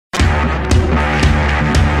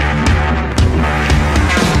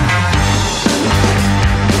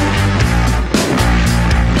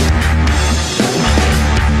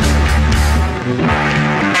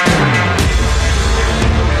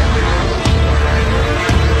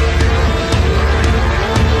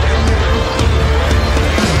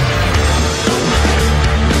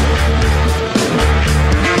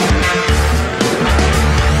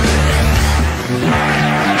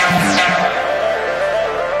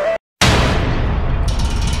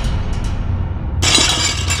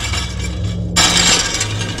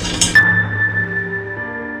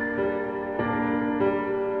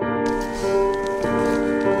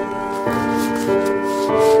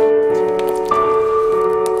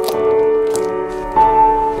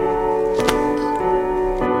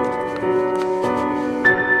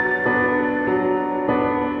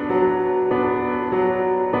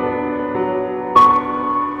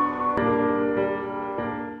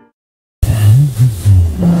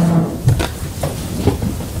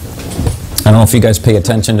don't know if you guys pay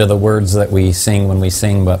attention to the words that we sing when we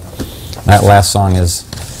sing, but that last song is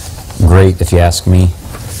great, if you ask me.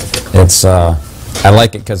 It's I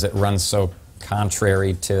like it because it runs so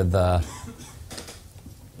contrary to the,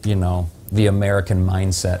 the American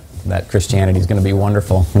mindset that Christianity is going to be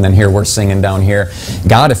wonderful. And then here we're singing down here,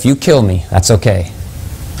 God, if you kill me, that's okay.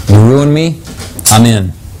 You ruin me, I'm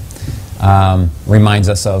in. Reminds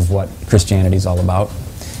us of what Christianity is all about.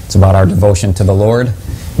 It's about our devotion to the Lord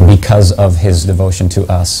because of His devotion to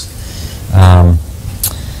us.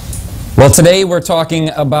 Well, today we're talking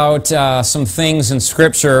about some things in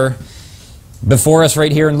Scripture before us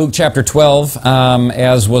right here in Luke chapter 12,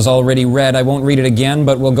 as was already read. I won't read it again,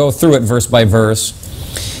 but we'll go through it verse by verse.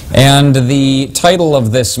 And the title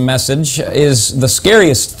of this message is The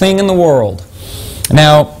Scariest Thing in the World.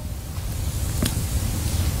 Now,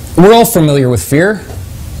 we're all familiar with fear.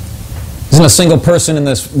 There isn't a single person in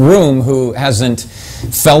this room who hasn't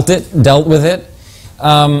felt it, dealt with it.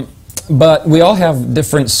 But we all have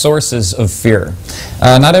different sources of fear.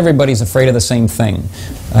 Not everybody's afraid of the same thing.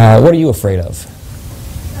 What are you afraid of?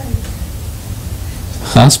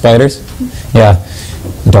 Huh? Spiders? Yeah.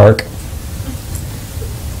 Dark.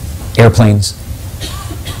 Airplanes.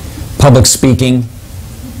 Public speaking.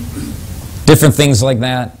 Different things like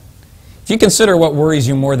that. If you consider what worries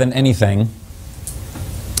you more than anything,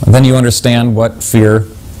 then you understand what fear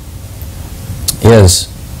is.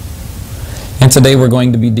 And today we're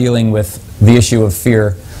going to be dealing with the issue of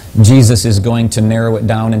fear. Jesus is going to narrow it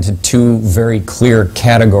down into two very clear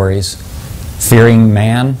categories: fearing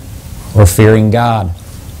man or fearing God.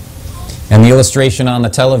 And the illustration on the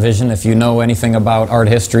television, if you know anything about art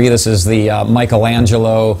history, this is the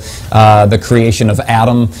Michelangelo, the creation of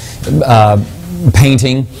Adam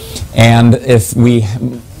painting. And if we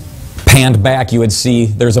panned back, you would see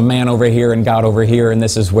there's a man over here and God over here, and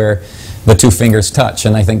this is where the two fingers touch.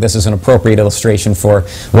 And I think this is an appropriate illustration for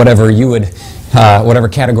whatever you would, whatever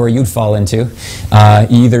category you'd fall into.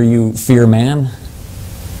 Either you fear man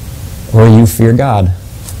or you fear God.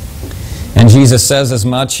 And Jesus says as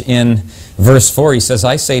much in verse 4. He says,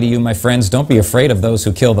 I say to you, my friends, don't be afraid of those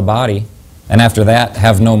who kill the body, and after that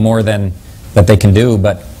have no more than that they can do,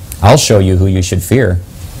 but I'll show you who you should fear.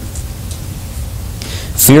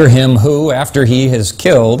 Fear him who, after he has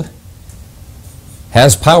killed,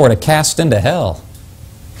 has power to cast into hell.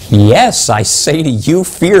 Yes, I say to you,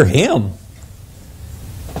 fear him.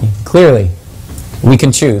 Clearly, we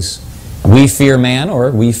can choose. We fear man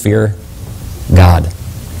or we fear God.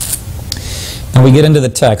 Now we get into the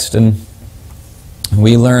text, and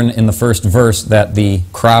we learn in the first verse that the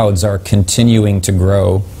crowds are continuing to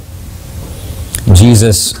grow.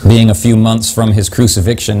 Jesus, being a few months from his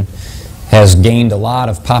crucifixion, has gained a lot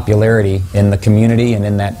of popularity in the community and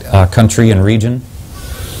in that country and region.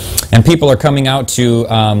 And people are coming out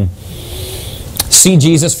to see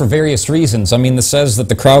Jesus for various reasons. I mean, it says that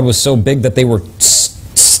the crowd was so big that they were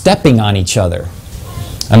stepping on each other.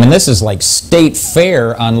 I mean, this is like state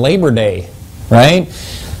fair on Labor Day, right?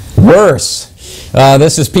 Worse.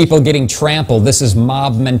 This is people getting trampled. This is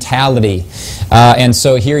mob mentality. And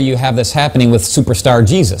so here you have this happening with superstar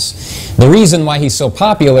Jesus. The reason why he's so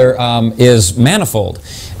popular is manifold.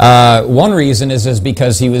 One reason is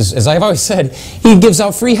because he was, as I've always said, he gives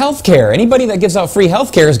out free health care. Anybody that gives out free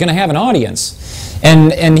health care is going to have an audience.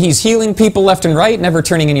 And he's healing people left and right, never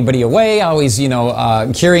turning anybody away, always,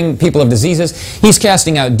 curing people of diseases. He's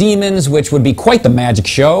casting out demons, which would be quite the magic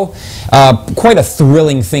show. Quite a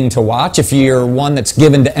thrilling thing to watch if you're one that's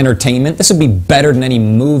given to entertainment. This would be better than any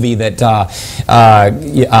movie that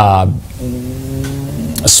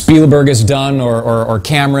Spielberg has done or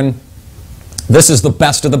Cameron. This is the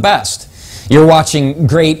best of the best. You're watching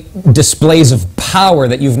great displays of power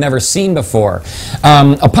that you've never seen before.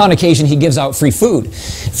 Upon occasion, he gives out free food.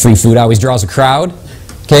 Free food always draws a crowd.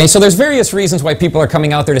 Okay, so there's various reasons why people are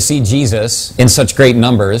coming out there to see Jesus in such great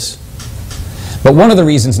numbers. But one of the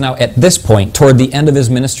reasons now at this point, toward the end of his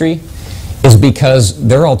ministry, is because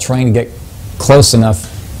they're all trying to get close enough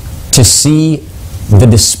to see the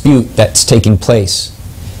dispute that's taking place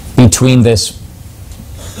between this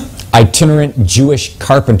itinerant Jewish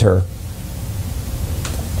carpenter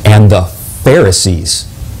and the Pharisees.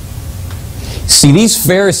 See, these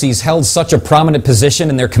Pharisees held such a prominent position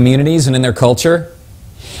in their communities and in their culture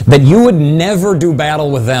that you would never do battle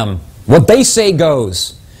with them. What they say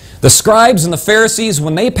goes. The scribes and the Pharisees,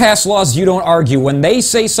 when they pass laws, you don't argue. When they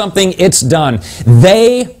say something, it's done.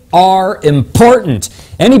 They are important.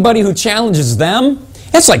 Anybody who challenges them,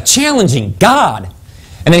 it's like challenging God.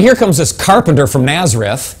 And then here comes this carpenter from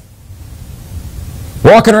Nazareth,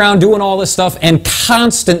 walking around doing all this stuff and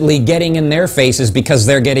constantly getting in their faces because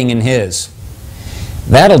they're getting in his.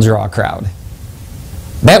 That'll draw a crowd.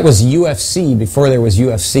 That was UFC before there was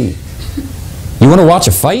UFC. You want to watch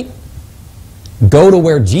a fight? Go to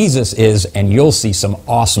where Jesus is and you'll see some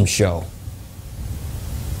awesome show.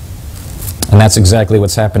 And that's exactly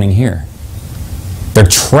what's happening here. They're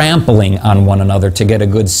trampling on one another to get a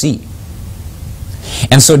good seat.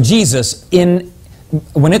 And so Jesus,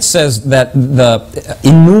 when it says that the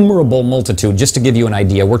innumerable multitude, just to give you an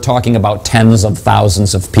idea, we're talking about tens of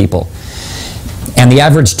thousands of people. And the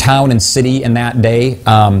average town and city in that day,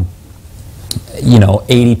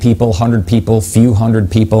 80 people, 100 people, few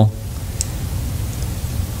hundred people.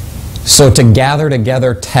 So to gather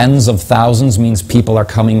together tens of thousands means people are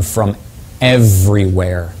coming from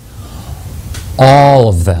everywhere. All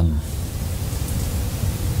of them.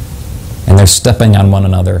 And they're stepping on one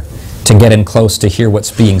another to get in close to hear what's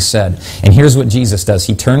being said. And here's what Jesus does.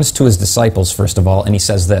 He turns to his disciples, first of all, and he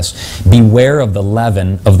says this: beware of the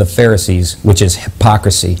leaven of the Pharisees, which is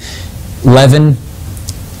hypocrisy. Leaven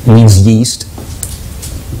means yeast.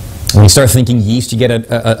 When you start thinking yeast, you get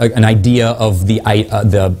an idea of the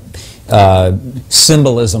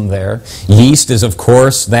symbolism there. Yeast is, of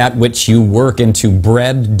course, that which you work into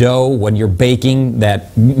bread dough when you're baking,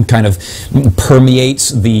 that kind of permeates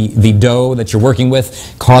the dough that you're working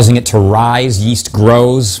with, causing it to rise. Yeast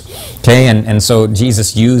grows. Okay, and so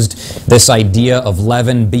Jesus used this idea of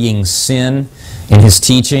leaven being sin in his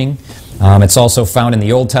teaching. It's also found in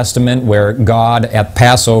the Old Testament, where God at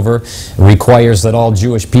Passover requires that all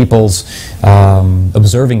Jewish peoples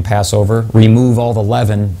observing Passover remove all the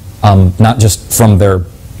leaven, not just from their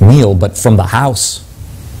meal, but from the house.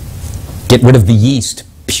 Get rid of the yeast.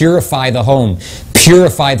 Purify the home.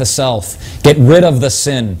 Purify the self. Get rid of the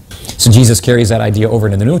sin. So Jesus carries that idea over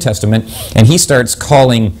into the New Testament, and he starts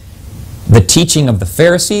calling the teaching of the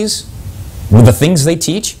Pharisees, the things they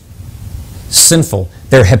teach, sinful.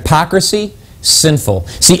 Their hypocrisy, sinful.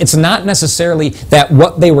 See, it's not necessarily that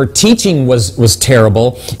what they were teaching was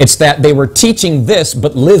terrible. It's that they were teaching this,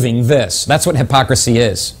 but living this. That's what hypocrisy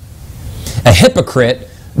is. A hypocrite,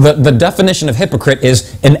 the definition of hypocrite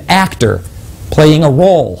is an actor playing a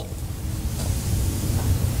role.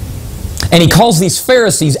 And he calls these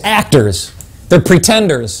Pharisees actors. They're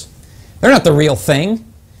pretenders. They're not the real thing.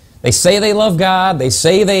 They say they love God. They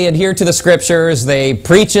say they adhere to the Scriptures. They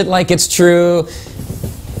preach it like it's true.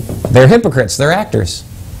 They're hypocrites. They're actors.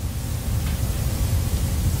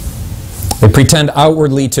 They pretend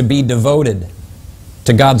outwardly to be devoted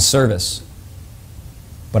to God's service,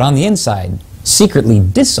 but on the inside, secretly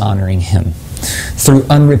dishonoring Him through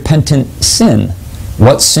unrepentant sin.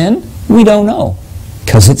 What sin? We don't know,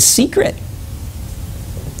 because it's secret.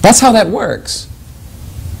 That's how that works.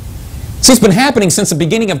 See, it's been happening since the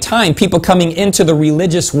beginning of time. People coming into the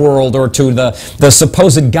religious world or to the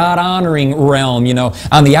supposed God-honoring realm,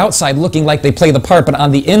 on the outside looking like they play the part, but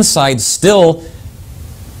on the inside still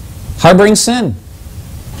harboring sin.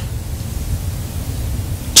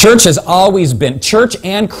 Church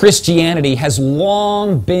and Christianity has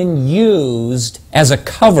long been used as a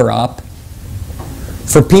cover-up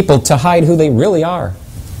for people to hide who they really are.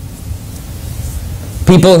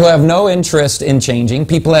 People who have no interest in changing,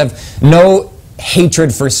 people who have no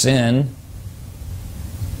hatred for sin,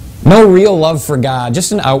 no real love for God,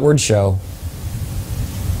 just an outward show.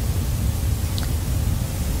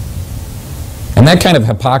 And that kind of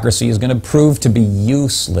hypocrisy is going to prove to be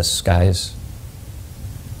useless, guys,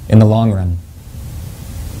 in the long run.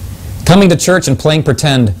 Coming to church and playing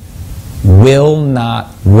pretend will not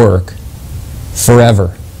work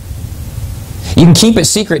forever. You can keep it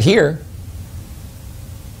secret here.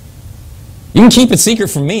 You can keep it secret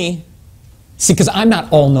from me. See, because I'm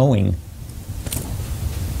not all-knowing.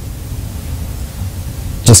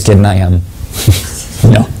 Just kidding, I am.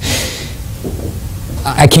 No.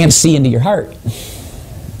 I can't see into your heart.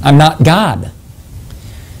 I'm not God.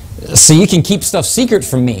 So you can keep stuff secret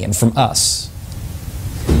from me and from us.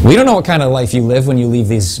 We don't know what kind of life you live when you leave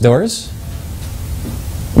these doors.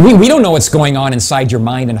 We don't know what's going on inside your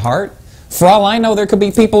mind and heart. For all I know, there could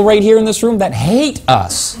be people right here in this room that hate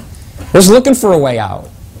us. They're just looking for a way out.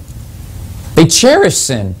 They cherish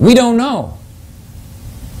sin. We don't know.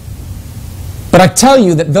 But I tell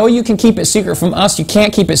you that though you can keep it secret from us, you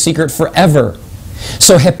can't keep it secret forever.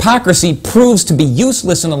 So hypocrisy proves to be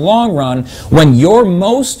useless in the long run when your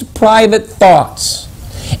most private thoughts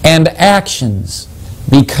and actions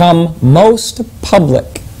become most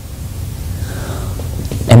public.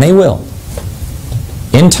 And they will.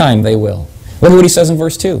 In time they will. Look at what he says in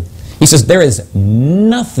verse 2. He says, there is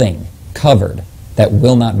nothing covered that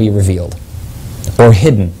will not be revealed, or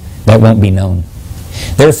hidden that won't be known.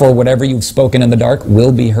 Therefore, whatever you've spoken in the dark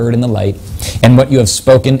will be heard in the light, and what you have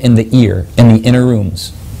spoken in the ear, in the inner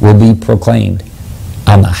rooms, will be proclaimed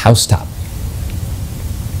on the housetop.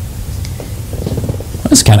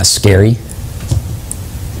 That's kind of scary.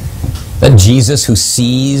 That Jesus, who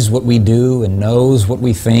sees what we do and knows what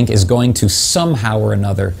we think, is going to somehow or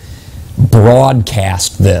another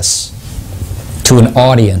broadcast this to an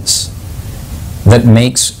audience that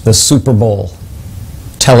makes the Super Bowl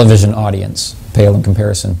television audience pale in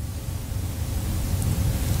comparison.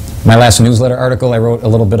 My last newsletter article, I wrote a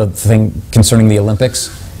little bit of thing concerning the Olympics.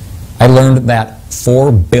 I learned that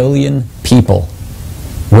 4 billion people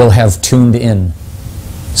will have tuned in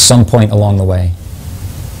some point along the way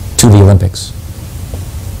to the Olympics.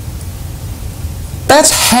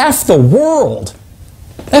 That's half the world.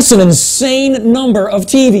 That's an insane number of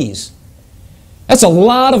TVs. That's a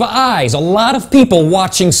lot of eyes, a lot of people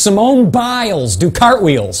watching Simone Biles do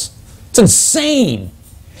cartwheels. It's insane.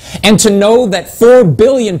 And to know that 4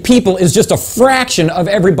 billion people is just a fraction of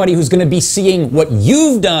everybody who's going to be seeing what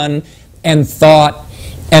you've done and thought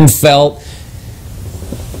and felt.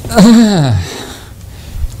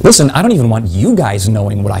 Listen, I don't even want you guys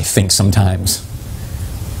knowing what I think sometimes.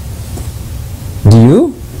 Do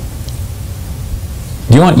you?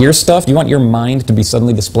 Do you want your stuff? Do you want your mind to be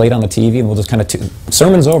suddenly displayed on the TV and we'll just kind of,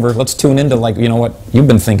 sermon's over, let's tune into, like, you know what you've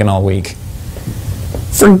been thinking all week.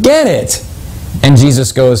 Forget it. And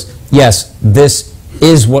Jesus goes, yes, this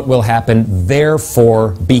is what will happen,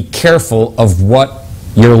 therefore be careful of what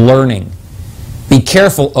you're learning. Be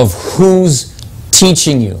careful of who's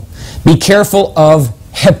teaching you. Be careful of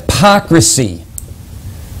hypocrisy.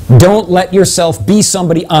 Don't let yourself be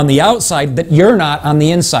somebody on the outside that you're not on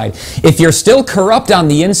the inside. If you're still corrupt on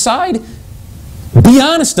the inside, be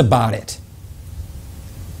honest about it.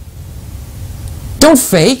 Don't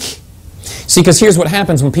fake. See, because here's what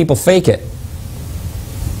happens when people fake it.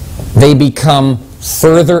 They become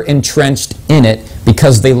further entrenched in it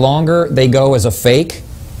because the longer they go as a fake,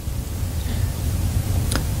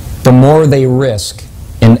 the more they risk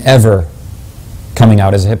in ever coming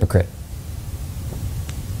out as a hypocrite.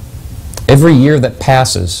 Every year that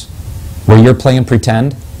passes where you're playing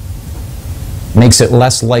pretend makes it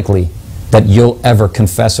less likely that you'll ever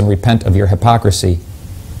confess and repent of your hypocrisy,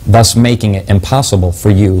 thus making it impossible for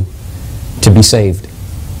you to be saved.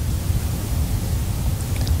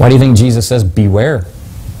 Why do you think Jesus says, beware?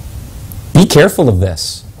 Be careful of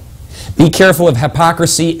this. Be careful of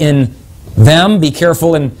hypocrisy in them. Be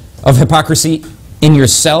careful of hypocrisy in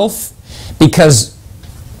yourself. Because,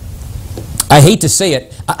 I hate to say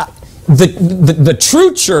it, the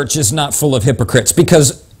true church is not full of hypocrites,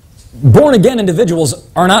 because born-again individuals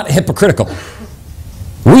are not hypocritical.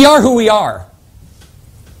 We are who we are.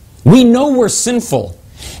 We know we're sinful,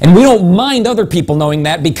 and we don't mind other people knowing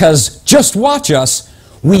that, because, just watch us,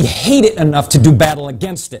 we hate it enough to do battle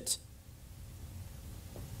against it.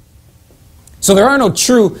 So there are no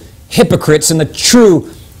true hypocrites in the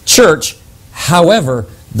true church. However,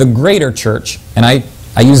 the greater church, and I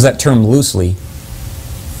use that term loosely,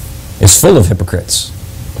 is full of hypocrites.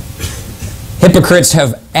 Hypocrites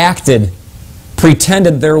have acted,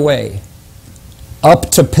 pretended their way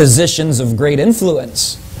up to positions of great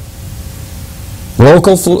influence.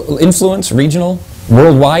 Local influence, regional,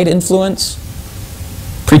 worldwide influence.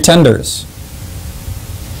 Pretenders.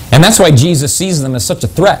 And that's why Jesus sees them as such a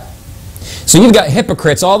threat. So you've got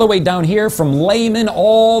hypocrites all the way down here, from laymen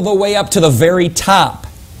all the way up to the very top.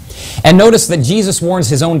 And notice that Jesus warns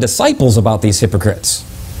his own disciples about these hypocrites.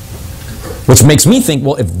 Which makes me think,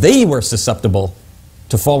 well, if they were susceptible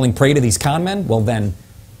to falling prey to these con men, well then,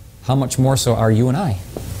 how much more so are you and I?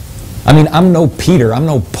 I mean, I'm no Peter, I'm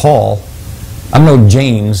no Paul, I'm no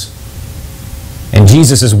James. And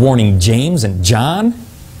Jesus is warning James and John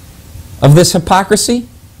of this hypocrisy.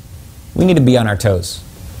 We need to be on our toes.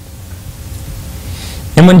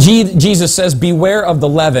 And when Jesus says, beware of the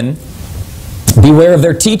leaven, beware of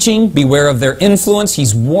their teaching, beware of their influence,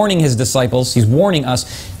 he's warning his disciples, he's warning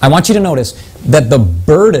us. I want you to notice that the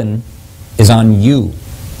burden is on you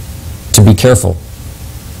to be careful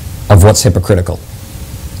of what's hypocritical,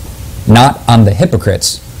 not on the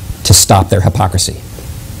hypocrites to stop their hypocrisy.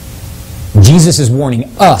 Jesus is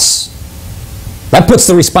warning us. That puts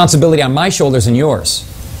the responsibility on my shoulders and yours.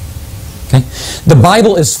 Okay? The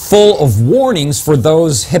Bible is full of warnings for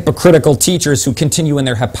those hypocritical teachers who continue in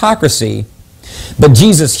their hypocrisy, but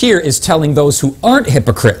Jesus here is telling those who aren't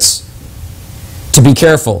hypocrites to be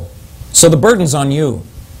careful. So the burden's on you.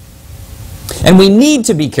 And we need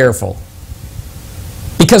to be careful.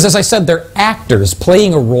 Because, as I said, they're actors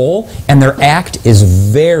playing a role, and their act is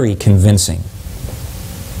very convincing,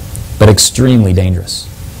 but extremely dangerous.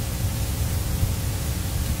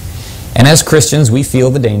 And as Christians, we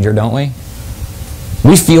feel the danger, don't we?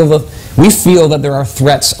 We feel that there are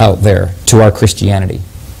threats out there to our Christianity.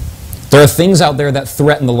 There are things out there that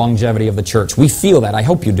threaten the longevity of the church. We feel that. I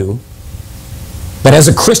hope you do. That as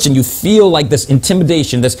a Christian, you feel like this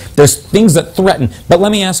intimidation, there's things that threaten. But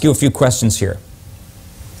let me ask you a few questions here.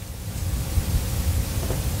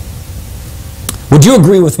 Would you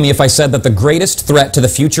agree with me if I said that the greatest threat to the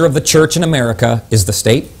future of the church in America is the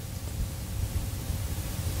state?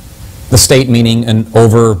 The state meaning an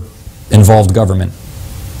over-involved government.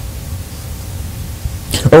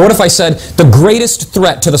 Or what if I said the greatest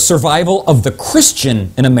threat to the survival of the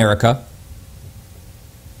Christian in America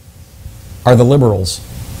are the liberals?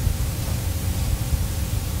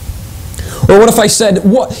 Or what if I said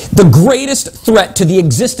the greatest threat to the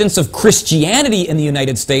existence of Christianity in the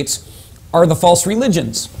United States are the false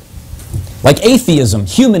religions, like atheism,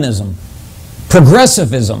 humanism,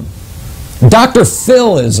 progressivism, Dr.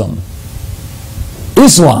 Philism,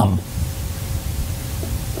 Islam?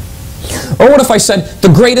 Or what if I said the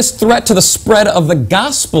greatest threat to the spread of the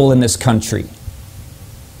gospel in this country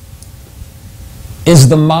is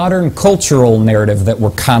the modern cultural narrative that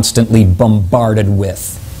we're constantly bombarded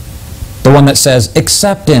with? The one that says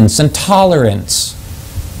acceptance and tolerance.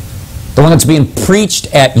 The one that's being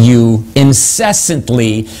preached at you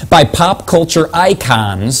incessantly by pop culture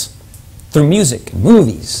icons through music, and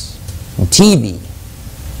movies, and TV,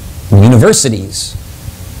 and universities,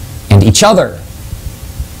 and each other.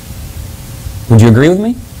 Would you agree with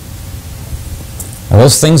me? Are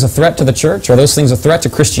those things a threat to the church? Are those things a threat to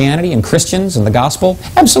Christianity and Christians and the gospel?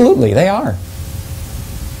 Absolutely, they are.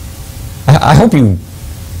 I hope you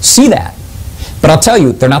see that. But I'll tell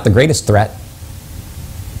you, they're not the greatest threat.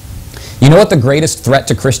 You know what the greatest threat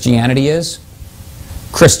to Christianity is?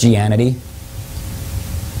 Christianity.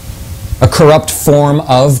 A corrupt form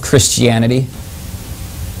of Christianity.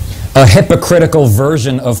 A hypocritical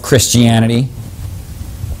version of Christianity.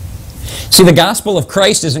 See, the gospel of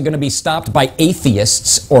Christ isn't going to be stopped by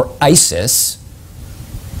atheists or ISIS.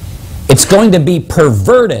 It's going to be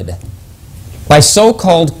perverted by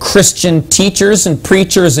so-called Christian teachers and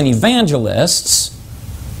preachers and evangelists,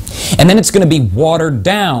 and then it's going to be watered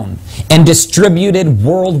down and distributed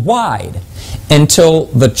worldwide until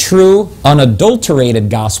the true, unadulterated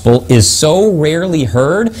gospel is so rarely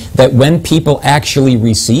heard that when people actually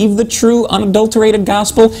receive the true, unadulterated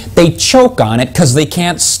gospel, they choke on it because they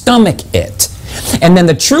can't stomach it. And then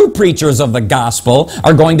the true preachers of the gospel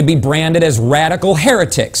are going to be branded as radical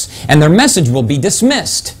heretics, and their message will be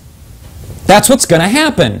dismissed. That's what's going to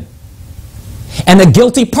happen. And the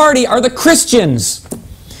guilty party are the Christians.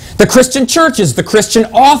 The Christian churches, the Christian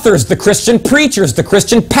authors, the Christian preachers, the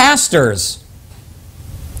Christian pastors.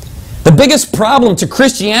 The biggest problem to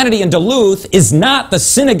Christianity in Duluth is not the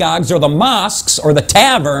synagogues or the mosques or the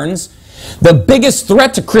taverns. The biggest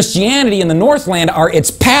threat to Christianity in the Northland are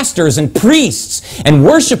its pastors and priests and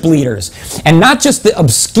worship leaders. And not just the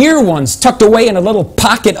obscure ones tucked away in a little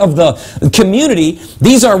pocket of the community.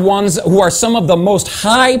 These are ones who are some of the most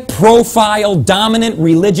high-profile, dominant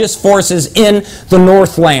religious forces in the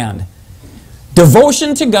Northland.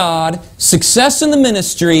 Devotion to God, success in the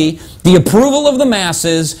ministry, the approval of the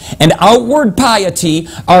masses, and outward piety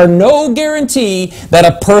are no guarantee that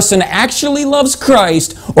a person actually loves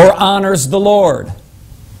Christ or honors the Lord.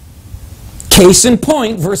 Case in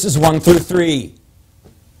point, verses 1 through 3.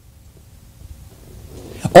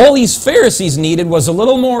 All these Pharisees needed was a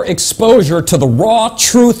little more exposure to the raw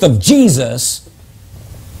truth of Jesus,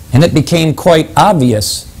 and it became quite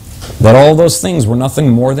obvious that all those things were nothing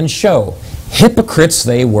more than show. Hypocrites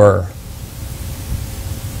they were.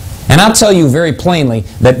 And I'll tell you very plainly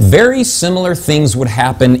that very similar things would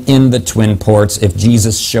happen in the Twin Ports if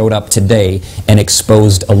Jesus showed up today and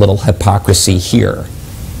exposed a little hypocrisy here.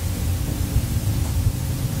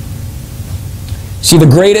 See, the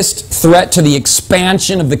greatest threat to the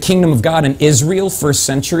expansion of the kingdom of God in Israel first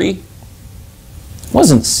century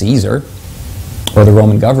wasn't Caesar or the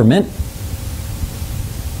Roman government.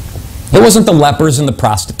 It wasn't the lepers and the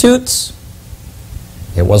prostitutes.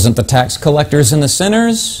 It wasn't the tax collectors and the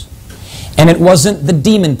sinners. And it wasn't the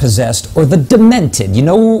demon-possessed or the demented. You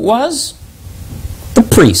know who it was? The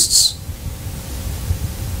priests.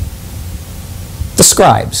 The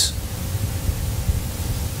scribes.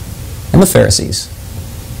 And the Pharisees.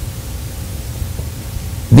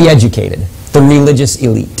 The educated. The religious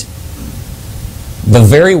elite. The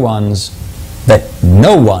very ones that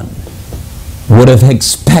no one would have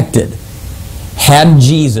expected had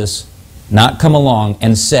Jesus not come along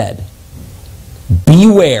and said,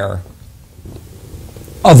 beware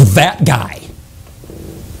of that guy.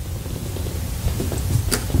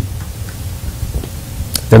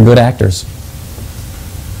 They're good actors.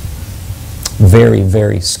 Very,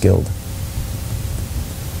 very skilled.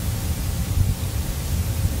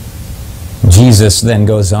 Jesus then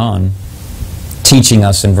goes on, teaching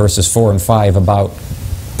us in verses 4 and 5 about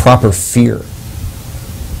proper fear.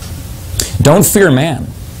 Don't fear man.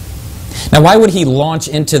 Now, why would he launch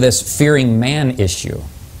into this fearing man issue?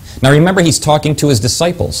 Now, remember, he's talking to his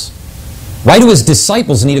disciples. Why do his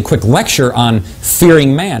disciples need a quick lecture on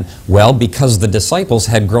fearing man? Well, because the disciples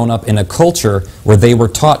had grown up in a culture where they were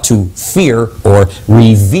taught to fear or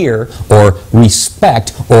revere or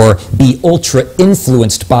respect or be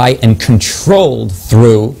ultra-influenced by and controlled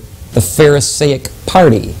through the Pharisaic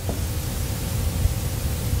party.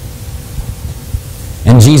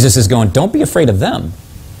 And Jesus is going, don't be afraid of them.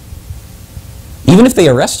 Even if they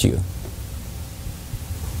arrest you.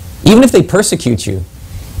 Even if they persecute you.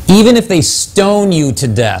 Even if they stone you to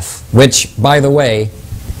death, which, by the way,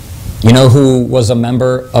 you know who was a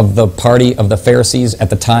member of the party of the Pharisees at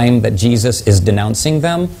the time that Jesus is denouncing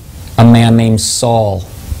them? A man named Saul,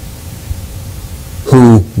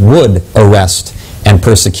 who would arrest and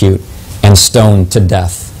persecute and stone to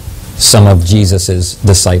death some of Jesus'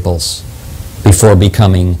 disciples before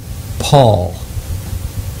becoming Paul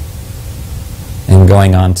and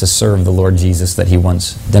going on to serve the Lord Jesus that he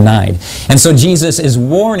once denied. And so Jesus is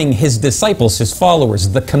warning his disciples, his followers,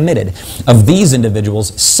 the committed, of these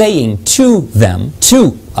individuals, saying to them,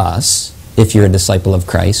 to us, if you're a disciple of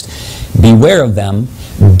Christ, beware of them,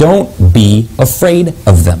 don't be afraid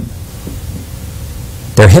of them.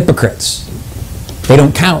 They're hypocrites. They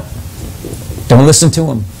don't count. Don't listen to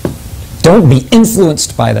them. Don't be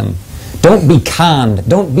influenced by them. Don't be conned.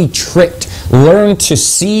 Don't be tricked. Learn to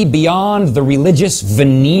see beyond the religious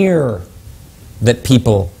veneer that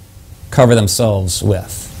people cover themselves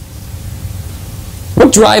with.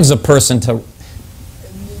 What drives a person to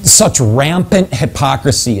such rampant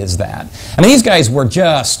hypocrisy as that? I mean, these guys were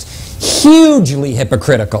just hugely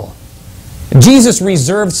hypocritical. Jesus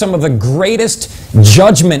reserved some of the greatest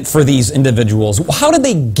judgment for these individuals. How did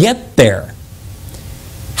they get there?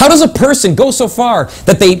 How does a person go so far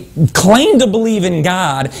that they claim to believe in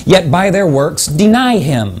God, yet by their works deny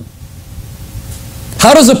Him?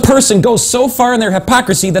 How does a person go so far in their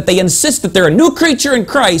hypocrisy that they insist that they're a new creature in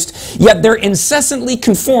Christ, yet they're incessantly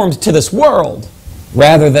conformed to this world,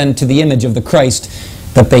 rather than to the image of the Christ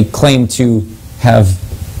that they claim to have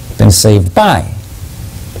been saved by?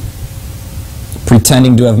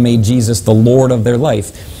 Pretending to have made Jesus the Lord of their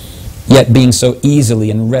life, yet being so easily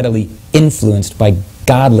and readily influenced by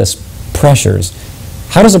godless pressures.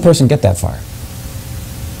 How does a person get that far?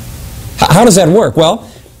 How does that work?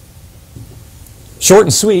 Well, short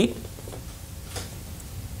and sweet,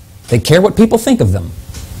 they care what people think of them.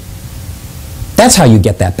 That's how you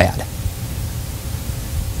get that bad.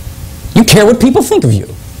 You care what people think of you.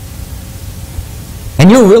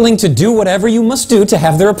 And you're willing to do whatever you must do to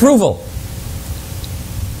have their approval.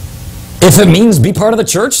 If it means be part of the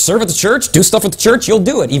church, serve at the church, do stuff at the church, you'll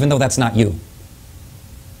do it, even though that's not you.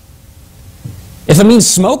 If it means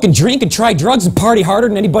smoke and drink and try drugs and party harder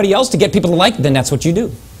than anybody else to get people to like it, then that's what you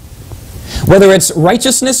do. Whether it's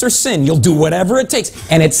righteousness or sin, you'll do whatever it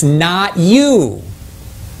takes. And it's not you.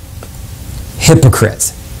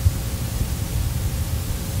 Hypocrite.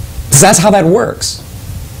 Because that's how that works.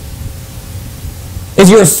 If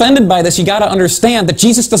you're offended by this, you got to understand that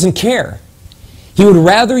Jesus doesn't care. He would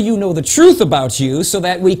rather you know the truth about you so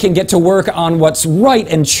that we can get to work on what's right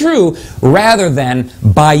and true rather than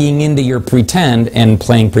buying into your pretend and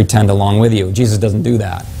playing pretend along with you. Jesus doesn't do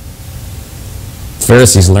that. The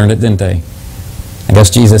Pharisees learned it, didn't they? I guess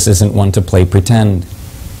Jesus isn't one to play pretend.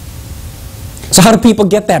 So how do people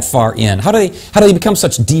get that far in? How do they become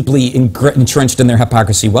such deeply entrenched in their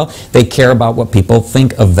hypocrisy? Well, they care about what people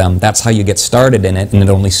think of them. That's how you get started in it, and it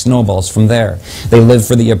only snowballs from there. They live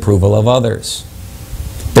for the approval of others.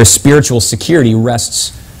 Their spiritual security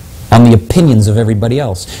rests on the opinions of everybody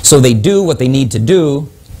else. So they do what they need to do,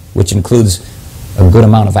 which includes a good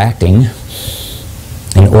amount of acting,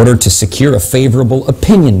 in order to secure a favorable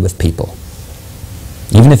opinion with people,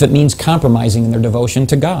 even if it means compromising in their devotion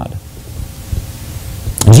to God.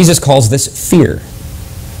 And Jesus calls this fear.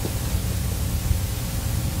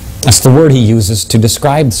 That's the word he uses to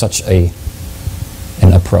describe such an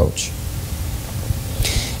approach.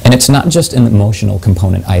 And it's not just an emotional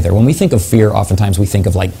component either. When we think of fear, oftentimes we think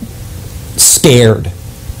of like scared,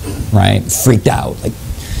 right? Freaked out. Like,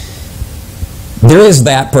 there is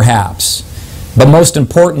that perhaps. But most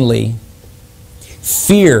importantly,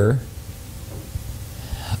 fear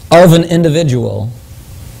of an individual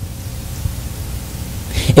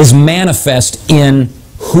is manifest in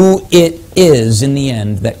who it is in the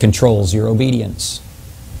end that controls your obedience.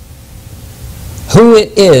 who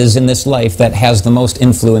it is in this life that has the most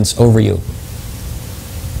influence over you.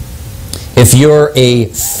 If you're a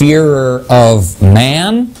fearer of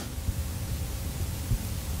man,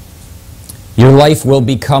 your life will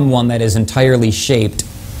become one that is entirely shaped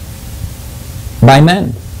by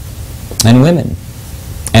men and women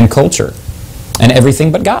and culture and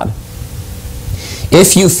everything but God.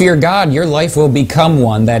 If you fear God, your life will become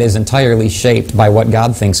one that is entirely shaped by what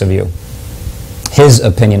God thinks of you, His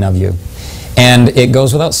opinion of you. And it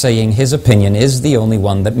goes without saying, His opinion is the only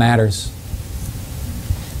one that matters.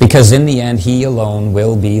 Because in the end, He alone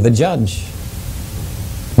will be the judge.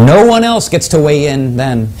 No one else gets to weigh in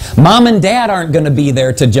then. Mom and Dad aren't going to be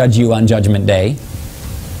there to judge you on Judgment Day.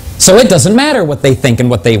 So it doesn't matter what they think and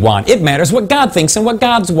what they want. It matters what God thinks and what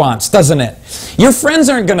God wants, doesn't it? Your friends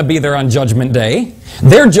aren't going to be there on Judgment Day.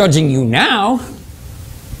 They're judging you now.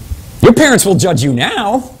 Your parents will judge you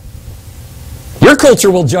now. Your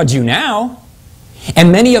culture will judge you now.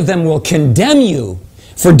 And many of them will condemn you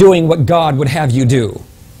for doing what God would have you do.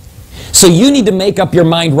 So you need to make up your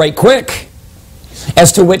mind right quick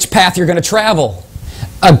as to which path you're going to travel.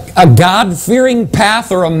 A God-fearing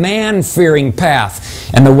path or a man-fearing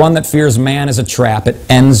path. And the one that fears man is a trap. It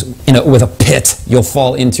ends with a pit. You'll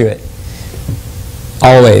fall into it.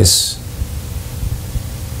 Always.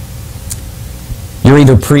 You're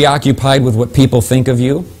either preoccupied with what people think of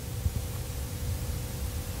you,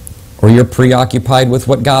 or you're preoccupied with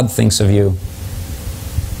what God thinks of you.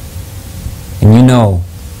 And you know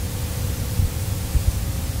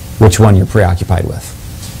which one you're preoccupied with.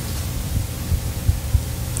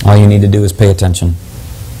 All you need to do is pay attention.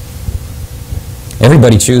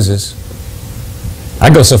 Everybody chooses. I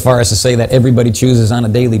go so far as to say that everybody chooses on a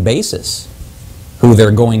daily basis who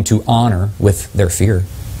they're going to honor with their fear,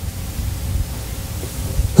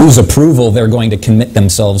 whose approval they're going to commit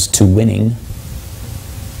themselves to winning.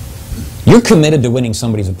 You're committed to winning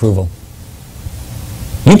somebody's approval.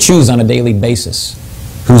 You choose on a daily basis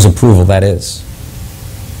whose approval that is.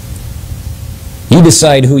 You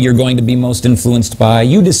decide who you're going to be most influenced by.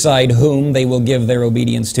 You decide whom they will give their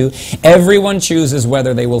obedience to. Everyone chooses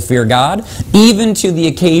whether they will fear God, even to the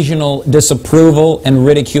occasional disapproval and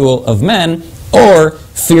ridicule of men, or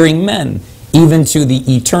fearing men, even to the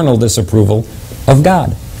eternal disapproval of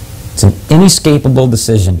God. It's an inescapable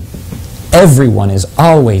decision. Everyone is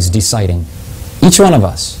always deciding. Each one of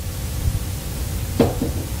us.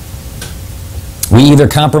 We either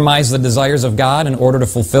compromise the desires of God in order to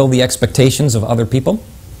fulfill the expectations of other people,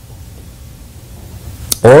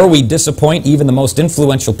 or we disappoint even the most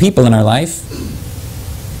influential people in our life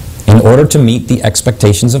in order to meet the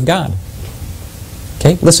expectations of God.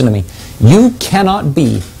 Okay, listen to me. You cannot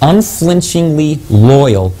be unflinchingly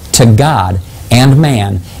loyal to God and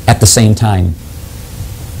man at the same time.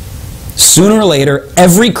 Sooner or later,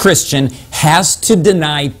 every Christian has to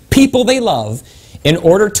deny people they love in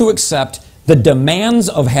order to accept the demands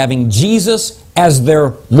of having Jesus as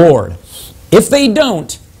their Lord. If they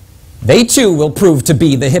don't, they too will prove to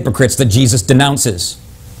be the hypocrites that Jesus denounces.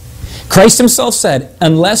 Christ Himself said,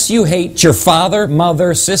 unless you hate your father,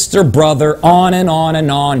 mother, sister, brother, on and on and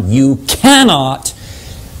on, you cannot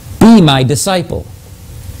be my disciple.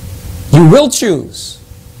 You will choose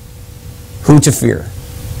who to fear.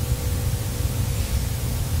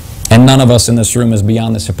 And none of us in this room is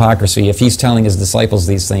beyond this hypocrisy. If He's telling His disciples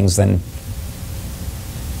these things, then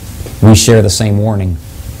we share the same warning.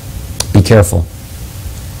 Be careful.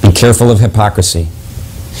 Be careful of hypocrisy.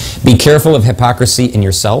 Be careful of hypocrisy in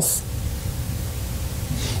yourself.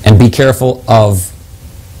 And be careful of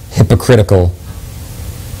hypocritical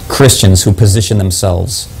Christians who position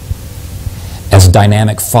themselves as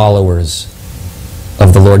dynamic followers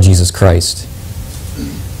of the Lord Jesus Christ,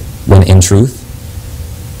 when in truth,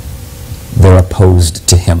 they're opposed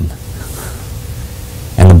to Him.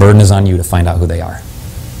 And the burden is on you to find out who they are.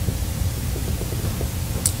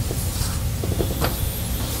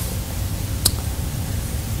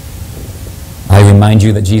 I remind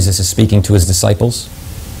you that Jesus is speaking to His disciples.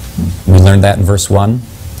 We learned that in verse 1.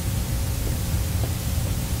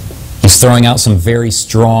 He's throwing out some very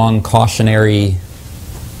strong cautionary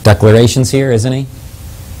declarations here, isn't He?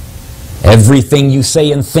 Everything you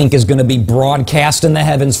say and think is going to be broadcast in the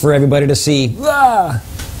heavens for everybody to see. Ah!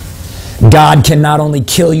 God can not only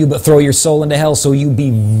kill you but throw your soul into hell, so you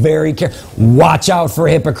be very careful. Watch out for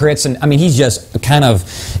hypocrites. And I mean, He's just kind of,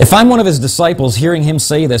 if I'm one of His disciples hearing Him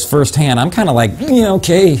say this firsthand, I'm kind of like,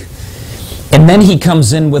 okay. And then He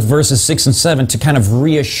comes in with verses 6 and 7 to kind of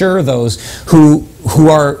reassure those who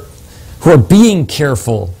are being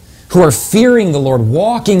careful, who are fearing the Lord,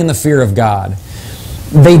 walking in the fear of God.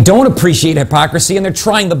 They don't appreciate hypocrisy, and they're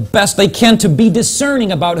trying the best they can to be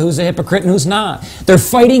discerning about who's a hypocrite and who's not. They're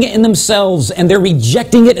fighting it in themselves, and they're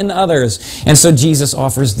rejecting it in others. And so Jesus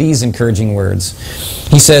offers these encouraging words.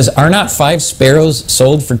 He says, "Are not 5 sparrows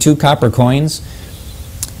sold for 2 copper coins,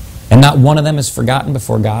 and not one of them is forgotten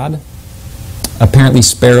before God?" Apparently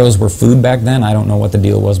sparrows were food back then. I don't know what the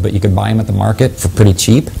deal was, but you could buy them at the market for pretty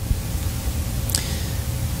cheap.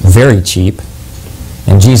 Very cheap.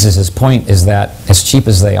 And Jesus' point is that as cheap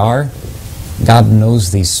as they are, God knows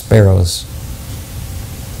these sparrows.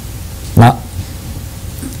 Now,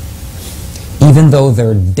 even though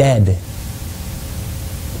they're dead,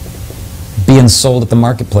 being sold at the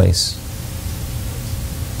marketplace,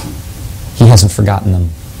 He hasn't forgotten them.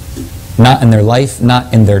 Not in their life,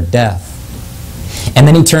 not in their death. And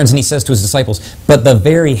then He turns and He says to His disciples, "But the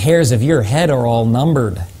very hairs of your head are all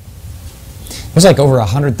numbered." There's like over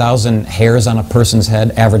 100,000 hairs on a person's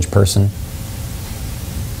head, average person.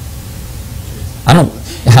 Come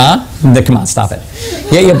on, stop it.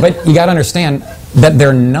 Yeah, but you got to understand that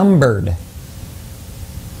they're numbered.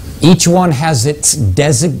 Each one has its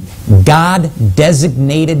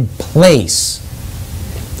God-designated place.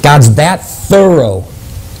 God's that thorough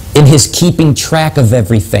in His keeping track of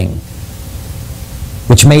everything,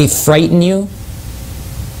 which may frighten you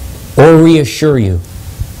or reassure you,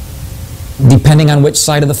 depending on which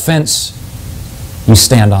side of the fence you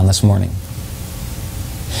stand on this morning.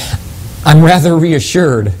 I'm rather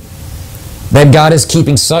reassured that God is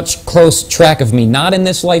keeping such close track of me, not in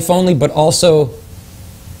this life only, but also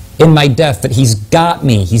in my death, that He's got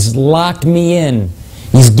me. He's locked me in.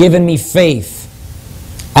 He's given me faith,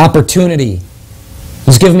 opportunity.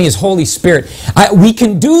 He's given me His Holy Spirit. We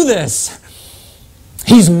can do this.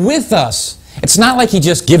 He's with us. It's not like He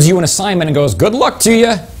just gives you an assignment and goes, "Good luck to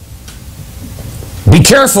you. Be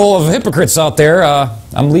careful of hypocrites out there.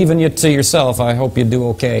 I'm leaving you to yourself. I hope you do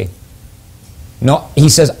okay." No, He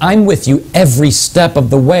says, "I'm with you every step of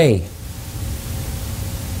the way."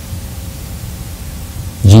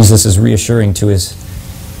 Jesus is reassuring to His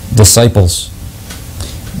disciples.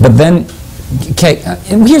 But then,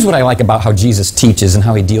 and here's what I like about how Jesus teaches and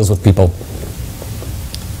how He deals with people.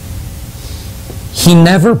 He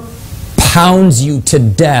never pounds you to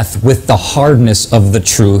death with the hardness of the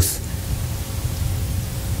truth.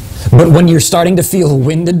 But when you're starting to feel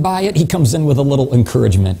winded by it, He comes in with a little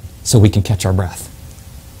encouragement so we can catch our breath.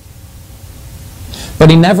 But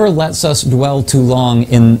He never lets us dwell too long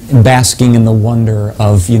in basking in the wonder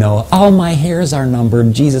of, all my hairs are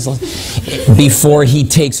numbered, Jesus, before He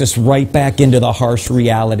takes us right back into the harsh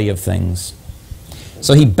reality of things.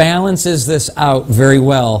 So He balances this out very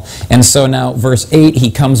well. And so now, verse 8, He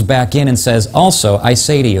comes back in and says, "Also, I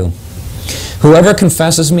say to you, whoever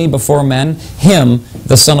confesses me before men, him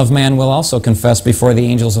the Son of Man will also confess before the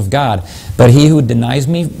angels of God. But he who denies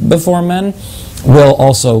me before men will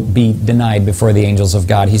also be denied before the angels of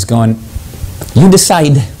God." He's going, you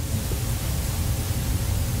decide.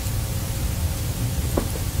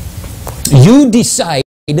 You decide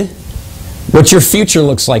what your future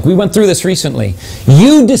looks like. We went through this recently.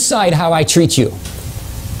 You decide how I treat you.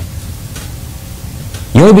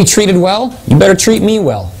 You want to be treated well? You better treat me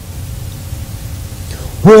well.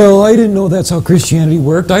 "Well, I didn't know that's how Christianity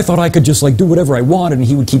worked. I thought I could just do whatever I wanted and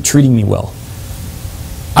He would keep treating me well.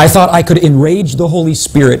 I thought I could enrage the Holy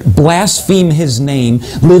Spirit, blaspheme His name,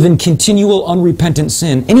 live in continual unrepentant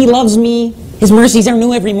sin, and He loves me. His mercies are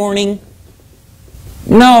new every morning."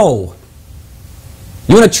 No.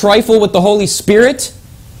 You want to trifle with the Holy Spirit?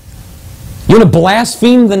 You want to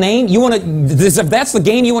blaspheme the name? If that's the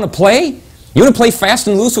game you want to play? You want to play fast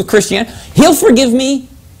and loose with Christianity? He'll forgive me.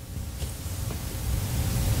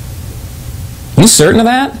 You certain of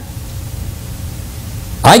that?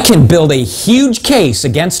 I can build a huge case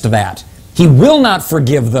against that. He will not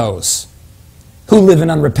forgive those who live in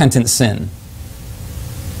unrepentant sin.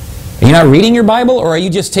 Are you not reading your Bible, or are you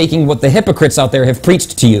just taking what the hypocrites out there have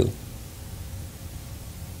preached to you?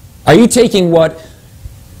 Are you taking what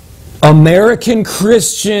American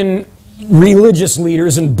Christian religious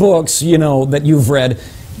leaders and books, that you've read,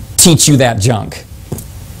 teach you that junk?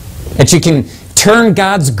 That you can turn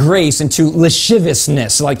God's grace into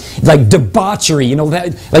lasciviousness, like debauchery,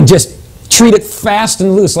 just treat it fast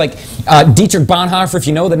and loose. Like Dietrich Bonhoeffer, if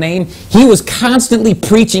you know the name, he was constantly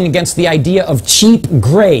preaching against the idea of cheap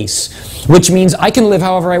grace, which means I can live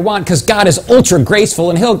however I want because God is ultra graceful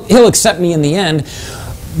and He'll accept me in the end,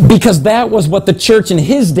 because that was what the church in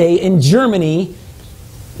his day in Germany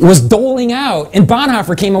was doling out. And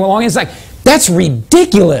Bonhoeffer came along and was like, "That's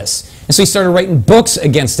ridiculous. And so he started writing books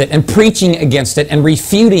against it and preaching against it and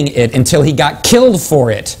refuting it until he got killed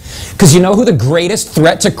for it. Because you know who the greatest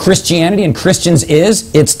threat to Christianity and Christians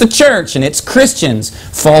is? It's the church and it's Christians.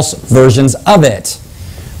 False versions of it.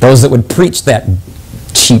 Those that would preach that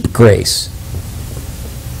cheap grace.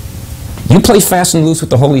 You play fast and loose with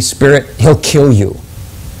the Holy Spirit, He'll kill you.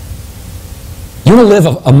 You want to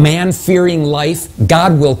live a man-fearing life,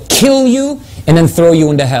 God will kill you and then throw you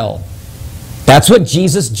into hell. That's what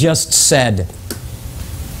Jesus just said.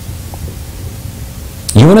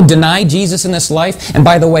 You want to deny Jesus in this life? And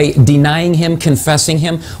by the way, denying Him, confessing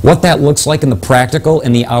Him, what that looks like in the practical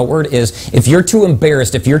and the outward is if you're too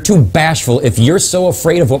embarrassed, if you're too bashful, if you're so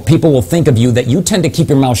afraid of what people will think of you that you tend to keep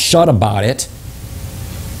your mouth shut about it,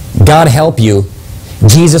 God help you,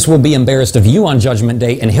 Jesus will be embarrassed of you on Judgment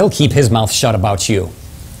Day and He'll keep His mouth shut about you.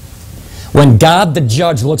 When God the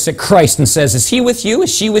judge looks at Christ and says, is He with you?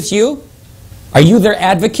 Is she with you? Are you their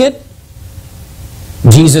advocate?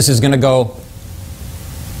 Jesus is going to go,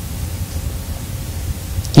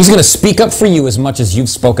 He's going to speak up for you as much as you've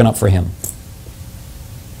spoken up for Him.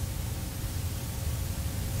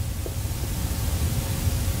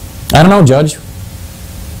 I don't know, Judge.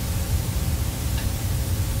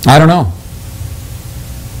 I don't know.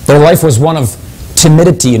 Their life was one of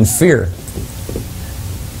timidity and fear.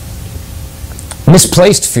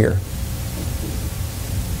 Misplaced fear.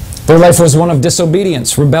 Their life was one of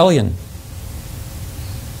disobedience, rebellion.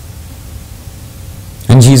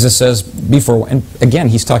 And Jesus says, before, and again,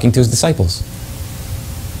 He's talking to His disciples.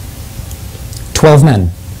 12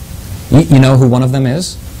 men. You know who one of them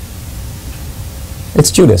is?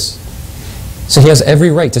 It's Judas. So He has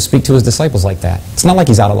every right to speak to His disciples like that. It's not like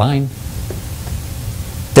He's out of line.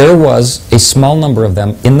 There was a small number of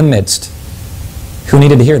them in the midst who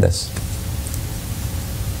needed to hear this.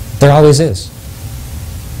 There always is.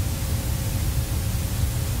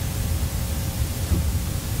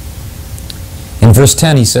 In verse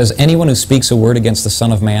 10, he says, anyone who speaks a word against the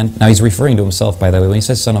Son of Man, now he's referring to himself, by the way. When he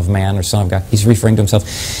says Son of Man or Son of God, he's referring to himself.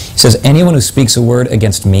 He says, anyone who speaks a word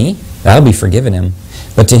against me, that'll be forgiven him.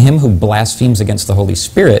 But to him who blasphemes against the Holy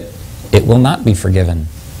Spirit, it will not be forgiven.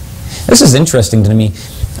 This is interesting to me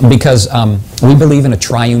because we believe in a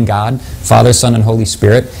triune God, Father, Son, and Holy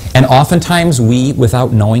Spirit, and oftentimes we,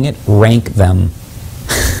 without knowing it, rank them.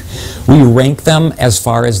 We rank them as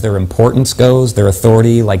far as their importance goes, their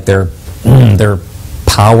authority, like their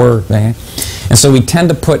power. And so we tend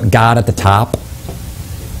to put God at the top,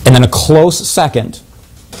 and then a close second.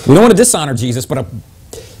 We don't want to dishonor Jesus, but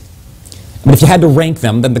if you had to rank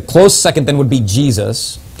them, then the close second then would be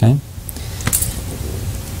Jesus. Okay?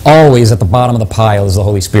 Always at the bottom of the pile is the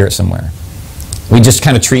Holy Spirit somewhere. We just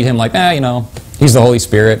kind of treat Him like, you know, He's the Holy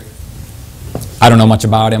Spirit. I don't know much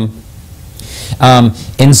about Him.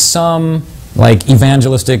 In some like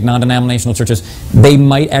evangelistic, non-denominational churches, they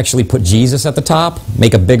might actually put Jesus at the top,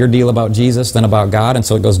 make a bigger deal about Jesus than about God, and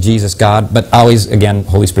so it goes Jesus, God, but always, again,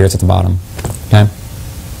 Holy Spirit's at the bottom. Okay?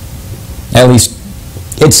 At least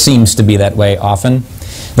it seems to be that way often.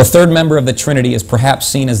 The third member of the Trinity is perhaps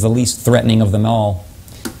seen as the least threatening of them all,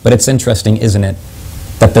 but it's interesting, isn't it,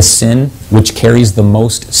 that the sin which carries the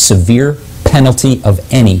most severe penalty of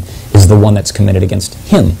any is the one that's committed against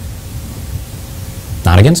Him.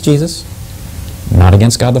 Not against Jesus. Not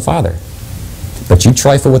against God the Father. But you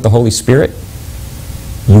trifle with the Holy Spirit,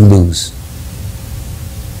 you lose.